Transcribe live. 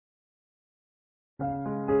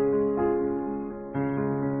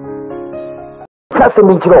kase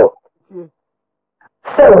minchiro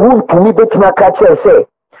say Wontumi betumi catch say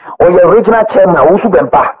or your regional chairman Owusu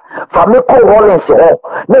Bempa for me call Rollins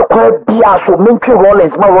na kwa bia so mentwe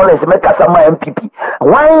Rollins make kasa ma MPP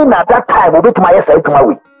why na that time we betumi yes ituma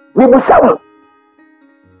we me busamu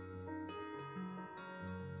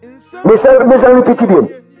me say repeat again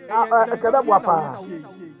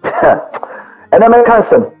and I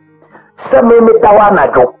cancel say me dawa na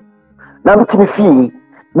jo na mtimi fie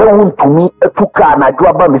na Wontumi etuka na jo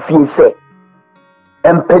aba me fie say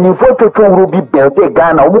and penifo to Ruby build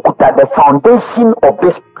Ghana Umukuta the foundation of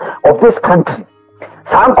this country.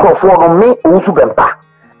 Sanko for me Owusu Bempa.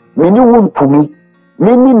 Mini Wontumi.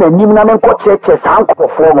 Mini na nimna menko cheche sanko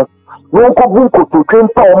for no. Nonko bunko to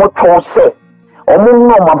twempa omo chonse. Omo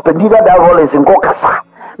no mampedida da Rollins ngo kasa.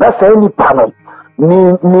 Na say ni pano.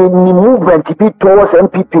 Ni movement be towards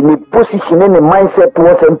MPP ni position ni mindset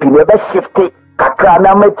towards MP ni be shifted. Kakra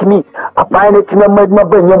na metimi apan ne timi madma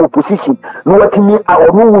banya mu position no watimi a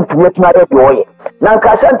onu Wontumi atima de oye na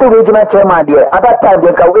nkasante regional chairman de at that time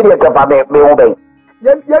de ka we de ka ba me wo ben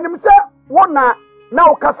yenim se wona na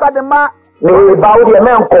okasa de ma me ba wo de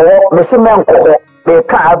me nko me se me nko me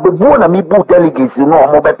ka abebu na me bu delegates no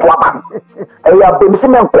mo beto aba e ya be me se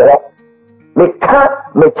me nko me ka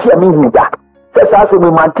me tia me huda se sa so me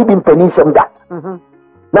manti bi mpanisem da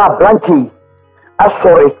na branchi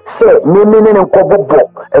sorry, say, me meaning and cobo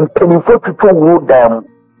and penny for to two dam.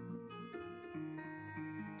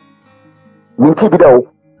 Minty bido,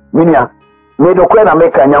 Minia, made no crana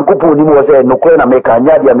maker and Yankupu was a no crana maker and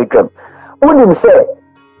Yadia Mikam. Unim say,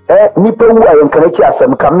 Nipper and Kanacha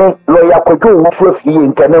some come, lawyer could do swiftly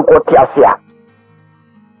in Kanako Tiasia.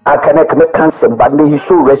 I cannot make cancer, but may he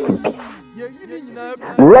so rest in peace.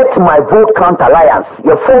 Let my vote count alliance,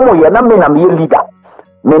 your former Yanamina me leader.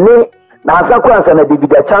 Mene. Na asakwa na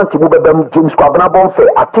David Chanti bu bebam James Kwabena Bonfe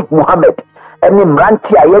Atik Muhammad eni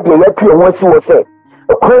mranti aye de yatu ye won si wo se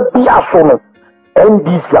okra bi aso no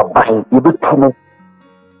NDC aban yebetu no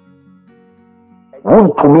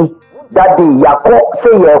Wontumi that day yakọ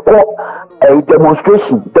say yakọ a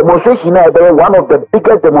demonstration na be one of the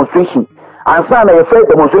biggest demonstration and say na your first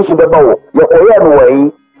demonstration be bawo yakoye no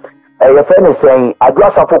wey your friend is saying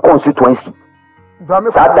Aduasa for constituency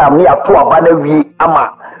sadam ni ato aba na wie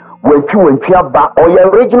ama when you aba or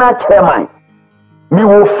your regional chairman, me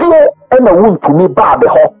will fear and a Wontumi babe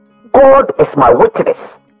ho. God is my witness.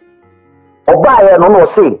 Oba no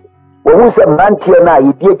say, when we say mantia na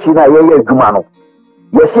idea na ye jumano.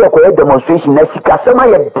 Yes, you a demonstration na sikasema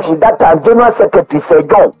ye that time General Secretary said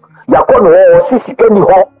John, yakon ho sisi keni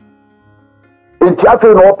ho. Inti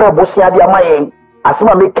afi no pa bosia dia mayen,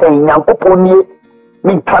 asema me kan Nyankopon nie,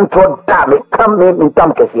 me control da me kam me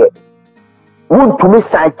tam kese. Wontumi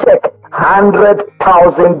sign check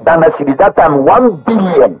 100,000 Ghana cedis. That time 1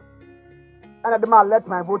 billion. And the man let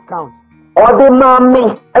my vote count. Or the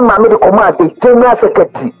mommy and mammy the command the General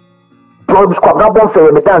Secretary. James Kwabena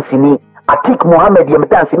Bonfe me dance ni Atik Muhammad me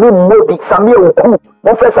dance ni Modi Samir Oku.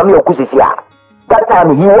 Bonfe Samir Oku sia. That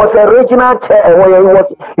time he was a regional chair.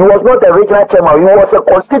 He was not a regional chairman. He was a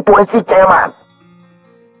constituency chairman.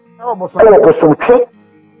 Oh,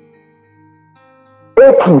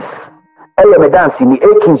 Akins. Me dance ni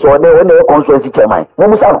Akins or the constituency chairman.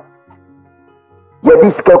 Mumusano.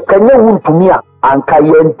 Yedis kanya Wontumi anka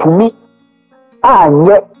yentumi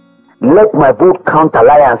anye let my vote count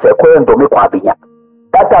alliance ekwendo me kwa binya.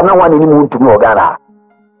 That time na one ni Wontumi ogana.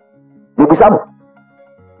 Nibusamu.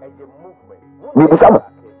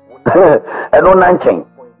 And on 19.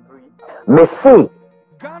 Me see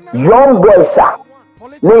young boys are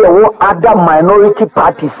near other minority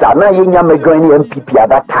parties are now joining MPP at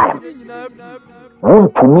that time.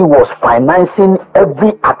 Wontumi was financing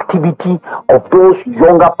every activity of those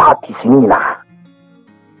younger parties Nina.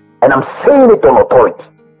 And I'm saying it on authority.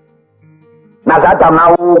 Now that I'm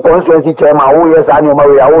now constituency chairman, oh yes, I know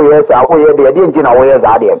Maria, oh yes, they didn't know yes,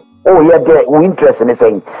 I did. Oh yeah, we're interested in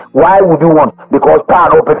saying, why would you want? Because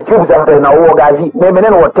part of it, maybe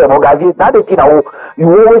then what time,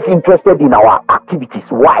 you're always interested in our activities.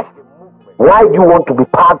 Why? Why do you want to be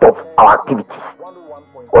part of our activities?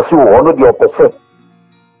 Because you want the opposite.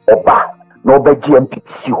 Oba, no beji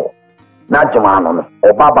MPP. Not Jamano,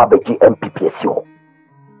 Oba beji MPP.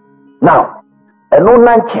 Now, and no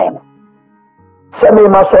 19. Semi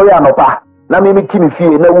Masoya Nopa, Namimi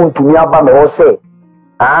Timifi, no one to me about me or say.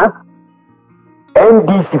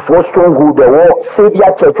 NDC for stronghold the war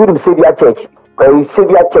Savior Church,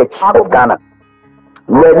 Savior Church of Ghana.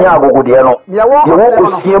 Lenya go diano. You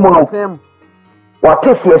won't see him. What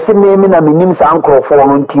is your same na minim sanko for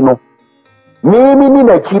Montino? Mimi ni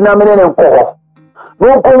na China menen ko.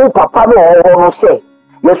 No ko papa no say.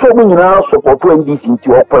 Yes, so many now support NDC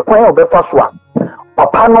into or Pekwan of the first one.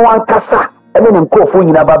 Papa no one Kasa, and then in Kofu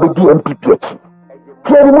in Ababi DMPPH.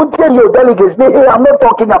 Tell your delegates, hey, I'm not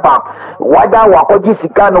talking about whether Wakoji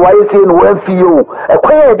Sikan, why you saying Wenfio,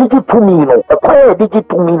 acquire digit to me, no, acquire digit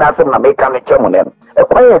to me, as an American chairman,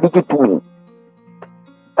 acquire digit to me.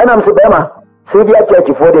 And I'm saying, Bema, Saviour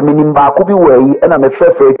Church for the Minimba could be way, and I'm a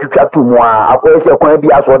fair to chat to moi, acquire a coin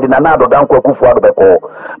be as or the Nanado Danko for the Beko.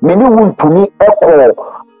 Many wound to me echo,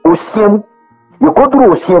 Osim, you go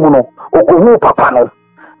through Osimuno, Okomu Papano.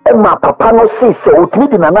 Emma papa no say so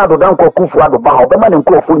otimi na na do dan kwakufu ado ba obema ne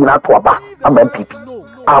nkrofo nyina to aba amba MPP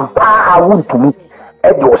ampa awuntumi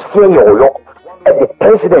e de osie yoyo e the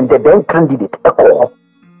president the then candidate e ko ho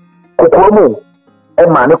kokoromo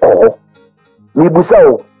emma ne ko ho mi busa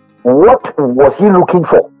o what was he looking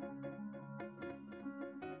for?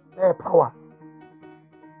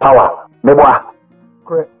 Power meboa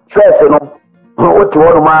correct stress no what you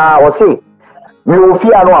want ma o say mi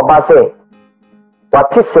ofia no aba say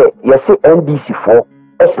what is it? Yes, NDC for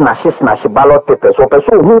snatch ballot papers. So,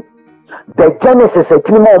 the genesis is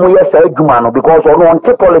more yes, Jumano because on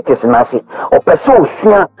politics in Nasi or person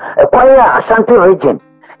acquire Ashanti region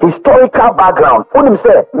historical background. Only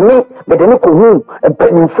say me, but then who and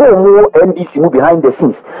penny for more NDC behind the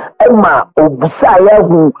scenes. Emma Obisaya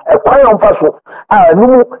who acquire on Paso,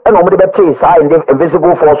 no, and nobody better say in the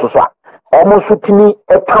invisible forces. Almost to me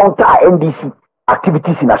a counter NDC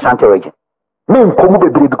activities in Ashanti region. Me komu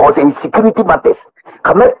bebre because in security matters.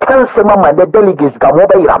 Kame cancel my the delegates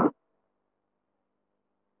gamoba iram.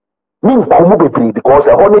 Me komu bebre because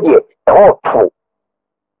a honey de all true.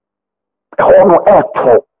 A hono air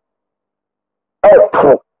true. Air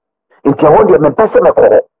true. Into honey me pese me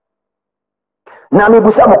ko. Na me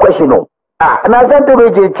busa mo question no. Na Asante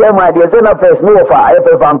region chairman the Zena first me of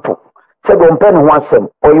FF2. Say go pen ho asem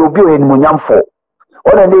or you be in munyamfo.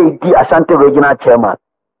 Ona na di Asante regional chairman.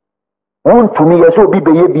 Wontumi yes obi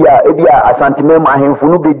beye bia Asante mem ahemfo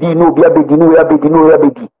no bedi no bia bedi no ya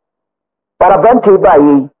bedi para vente ba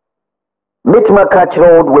yi metima catch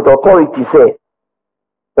road with authority say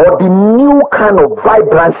or the new kind of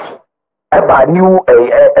vibrancy about new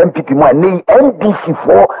MPP mo and NDC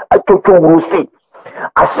for Atocho state.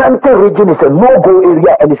 Ashanti region is a no-go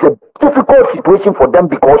area and it's a difficult situation for them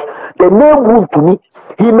because the name Wontumi,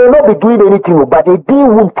 he may not be doing anything but they do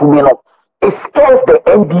Wontumi no. It scares the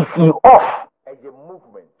NDC off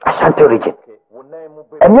Ashanti region.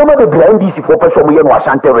 And you know the NDC for person we know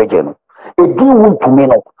Ashanti region. It do want to me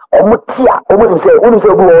no. Omutia, say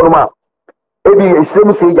buru ma. Ebi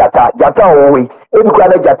esem say jata owe. Ebi kwa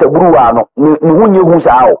na jata buru ano. Ni hunye hu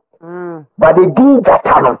sa o. But they do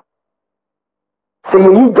jata no. Say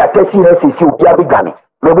yi jata si na sisi obi abigane.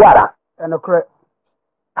 Me boara. And correct.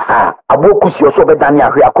 Aboku si oso be dani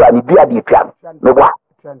ahwe akora ni bia de twa. Me boa.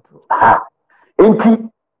 Inti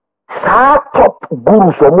sa top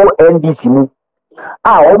guru somo NDC mu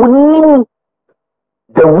omunim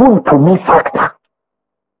the Wontumi factor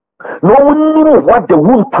no omunim what the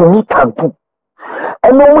Wontumi can do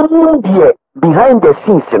and omunim there behind the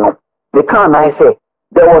scenes they can I say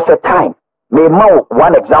there was a time me ma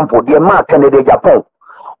one example the man Ken Agyapong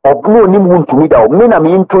obno nim Wontumi da me na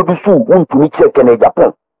me introduce Wontumi che Ken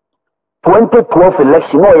Agyapong 2012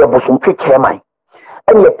 election no ye bosomtwe chairman.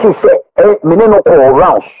 And yet, say, Meneno all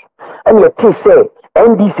rounds. And yet, say,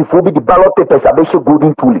 NDC for the ballot papers are basically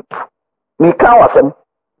golden tulip. Me can't them.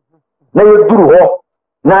 Now you do ho.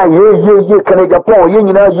 Now, ye, Ken Agyapong,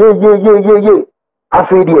 ye. I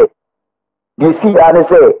feel it. You see, I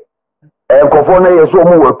say, and Cofona is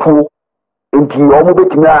almost two. Into your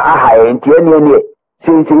bit high, into any.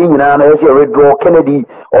 Say, as a red draw Kennedy,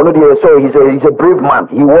 already so he's a brave man.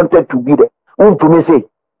 He wanted to be there. To me say.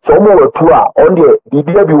 So more tour on the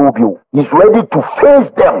BBW. He's ready to face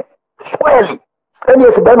them squarely. And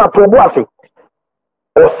yes, Bema Tobuasi.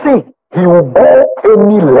 Or see, he will go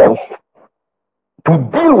any length to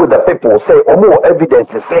deal with the people. Say, or more evidence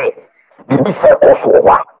say,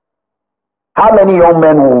 how many young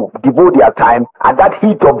men will devote their time at that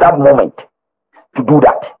heat of that moment to do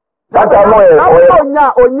that? That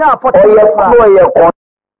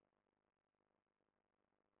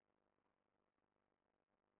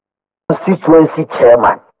constituency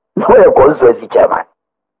chairman. No a constituency chairman.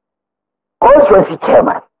 Constituency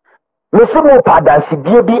chairman. Mese mo padansi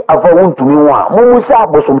die bi ava Wontumi wa. Mo musa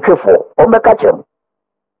abosomtwefo. O meka chem.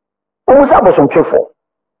 Mo musa abosomtwefo.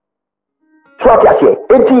 So atiase.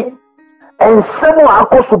 Enti ensemo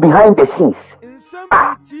akoso behind the scenes.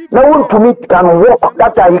 Now Wontumi can walk.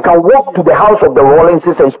 That time he can walk to the house of the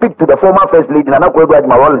Rawlinses and speak to the former first lady Nana Kwesi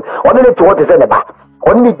Rawlings. Only to what is in the back.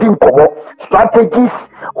 Only think about strategies.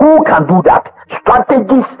 Who can do that?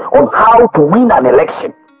 strategies on how to win an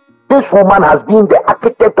election. This woman has been the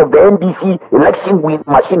architect of the NDC election win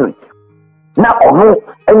machinery. Now, no,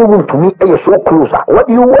 anyone to me is so closer. What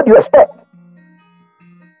do you expect?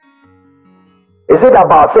 Is it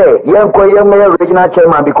about say young regional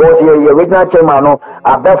chairman because you're regional chairman no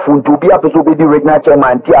abefun to be a person be the regional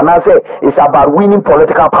chairman and I say it's about winning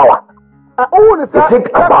political power. Is it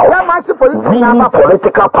about winning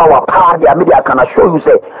political power? The media can assure you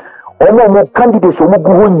say more candidates when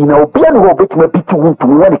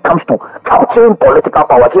it comes to capturing political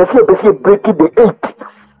power. So breaking the 8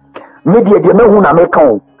 media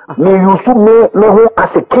may use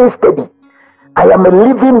as a case study. I am a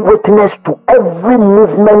living witness to every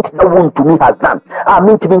movement that Wontumi has done. I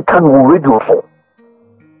mean to be can radio so.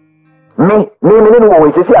 Me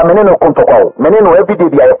always say I no control. Me no every day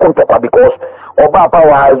be I control because oba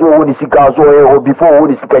power is o di sika so or before o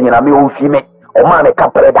di sika nyina me o fi me o ma me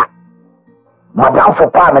kapreda. Madam for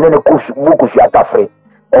pa me no ko boku fi atafre.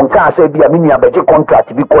 On can say be a mini abeje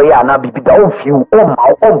contract bi ko ya na bi da on fiu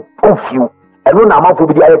on fiu. E no na ma fo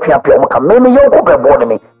bi di ayetwa pe o ka me yo ko be bo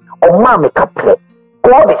me. Oh, mommy,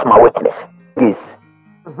 God is my witness. Yes.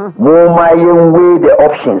 More my way the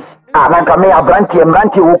options. And I may have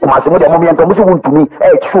brandy who come as a moment to me,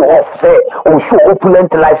 show off, say, or show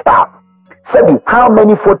opulent lifestyle. Sebi, how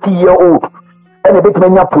many 40-year-old and a bit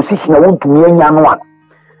many position I want to me in one?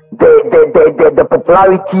 The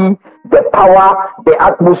popularity, the power, the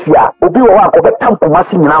atmosphere. Obi wa ko betam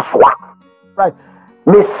kumasi nyina soa. Right.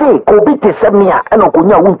 Me say Kobe te semia and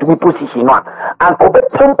okonya Wontumi position no and Kobe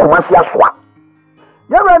tem kumasi aswa.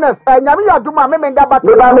 Yeah, Ernest, nyame aduma me menda bat.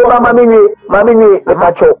 Mamenye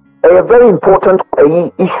a very important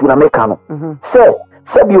issue na meka no. Say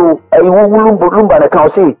you lumba na kan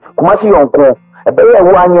say kumasi yonko e be ya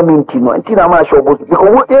wo anya minti no nti na ma show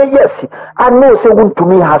because yes I know say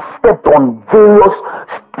Wontumi has stepped on various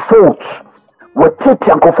folds. We take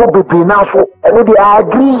yankofo bebre na so and I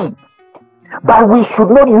agree. But we should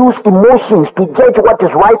not use emotions to judge what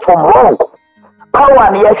is right from wrong.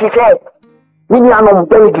 Power, yes, she said. We are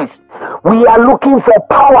looking for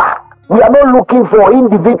power. We are not looking for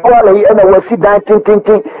individual. And we see that thing.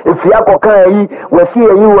 If you are we see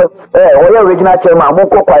a regional chairman,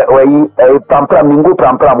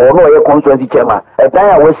 Pram, or no constituency chairman. A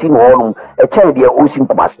time we see a child here who's in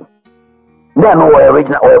Kumasi. They are no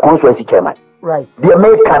regional or constituency chairman. Right. The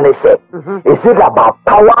American say, is it about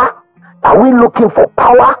power? Are we looking for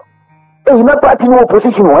power? Hey, you not party no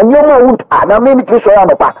opposition. When you won't, and I maybe to show you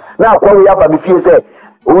now. We have a few say,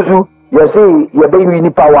 Uzu, you say you're being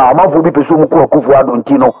in power. I'm not for people who go for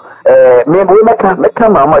Adontino. Maybe we make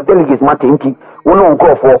my delegates, Martinki, we don't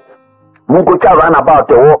go for Munko run about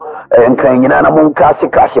the war and Kanyana Munka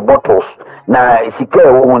Sècrèt bottles. Na sike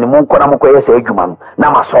wo ni munko na munko yesa adwuma no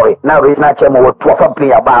na ma sorry na regional chairman wo tofa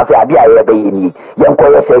player ba say ade aye be yini yenko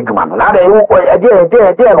yesa adwuma no na da wo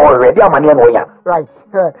de no already amane no ya right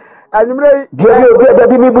anumre de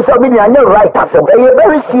bi busa bi ni anya right asem a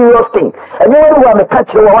very serious thing and you want me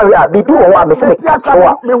catch you one ya bi do one me say catch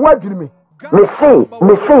you me ho adwiri me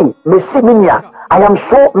see minia I am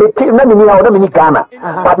so me na me ni ha o na me ni Ghana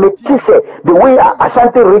but me say the way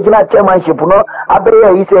Ashanti regional chairmanship no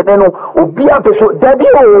abere he said no obi apeso dabi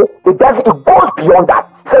o it goes beyond that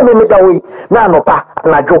say me that way na no pa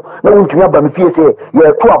na jo na Wontumi aba me fie say ye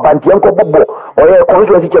to abanti enko bobo o ye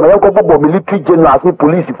constituency chairman enko bobo military general as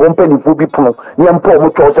police for mpanifo bi pono ne mpo mo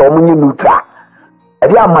cho say o munye neutral e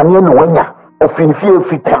dia amane no wanya ofinfie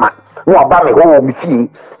fitema no aba me ho me fie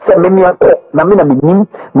se me mi akọ na me na me nim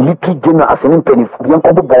military general as an penifo yen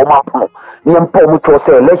ko bo ma pono ne mpo mo cho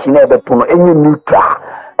say election e beto no enye neutral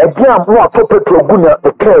e dia mo ato petrol gu na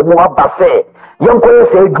e kai mo aba say yen ko ye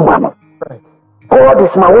say adwuma no God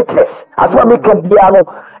is my witness as what me can be ano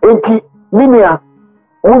enti minia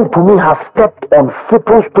Wontumi has stepped on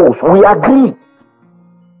people's toes. We agree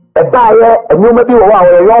a buyer a new maybe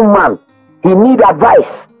a young man he need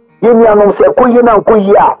advice yen ya no say ko ye na ko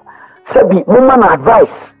ya Sebi, woman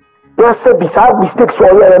advice. There Sebi, have mistakes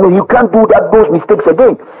for you. I mean, you can't do those mistakes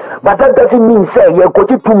again. But that doesn't mean say you go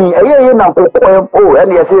to me. And you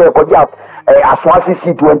say you go out. Aswasi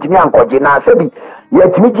seat 20 and koji na Sebi.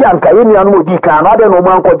 Yet me and Kayemi and Modi can other no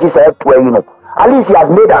man koji say you know. At least he has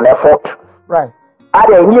made an effort. Right. Are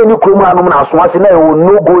there any Kruma no na Aswasi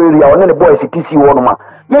no go area or any boys CTC one man.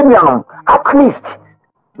 Yemi at least.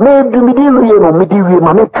 Maybe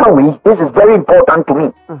this is very important to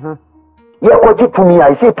me. To me,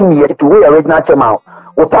 I say to me, to we are regional chairman.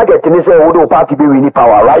 O target me say we do party be winning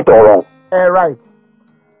power, right or wrong? Right.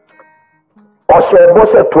 Or say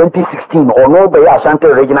 2016 or no be Ashanti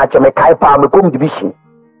regional chairman kai pa me come division.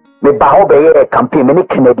 Me ba ho be campaign me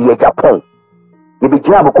Ken Agyapong. ye be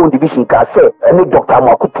gyina aboko division ka say any doctor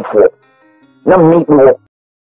mo akutufo na me